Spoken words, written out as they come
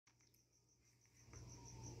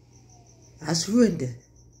I surrender.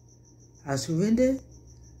 I surrender.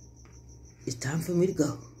 It's time for me to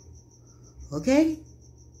go. Okay?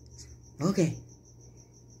 Okay.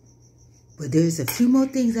 But there's a few more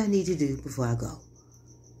things I need to do before I go.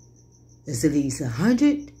 There's at least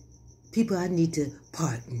 100 people I need to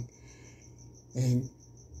pardon. And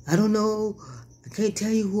I don't know, I can't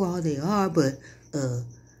tell you who all they are, but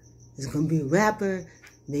it's going to be a rapper,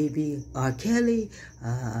 maybe R. Kelly.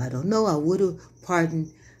 I don't know. I would have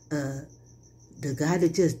pardoned the guy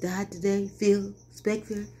that just died today, Phil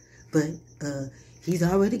Spector, but he's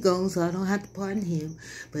already gone, so I don't have to pardon him.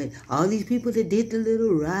 But all these people that did the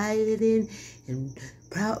little rioting and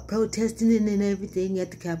protesting and everything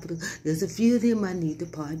at the Capitol, there's a few of them I need to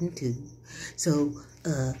pardon too. So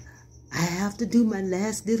I have to do my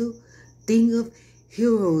last little thing of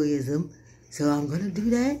heroism, so I'm going to do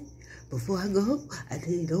that before I go.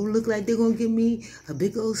 They don't look like they're going to give me a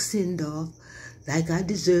big old send-off like I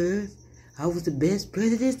deserve. I was the best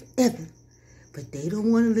president ever. But they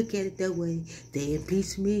don't want to look at it that way. They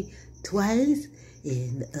impeached me twice,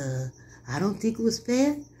 and I don't think it was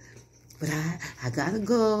fair. But I got to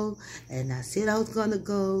go, and I said I was going to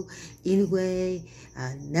go anyway.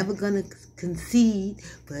 I'm never going to concede,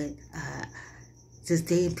 but since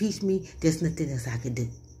they impeached me, there's nothing else I can do.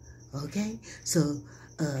 Okay? So,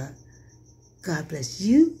 God bless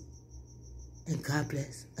you, and God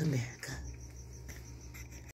bless America.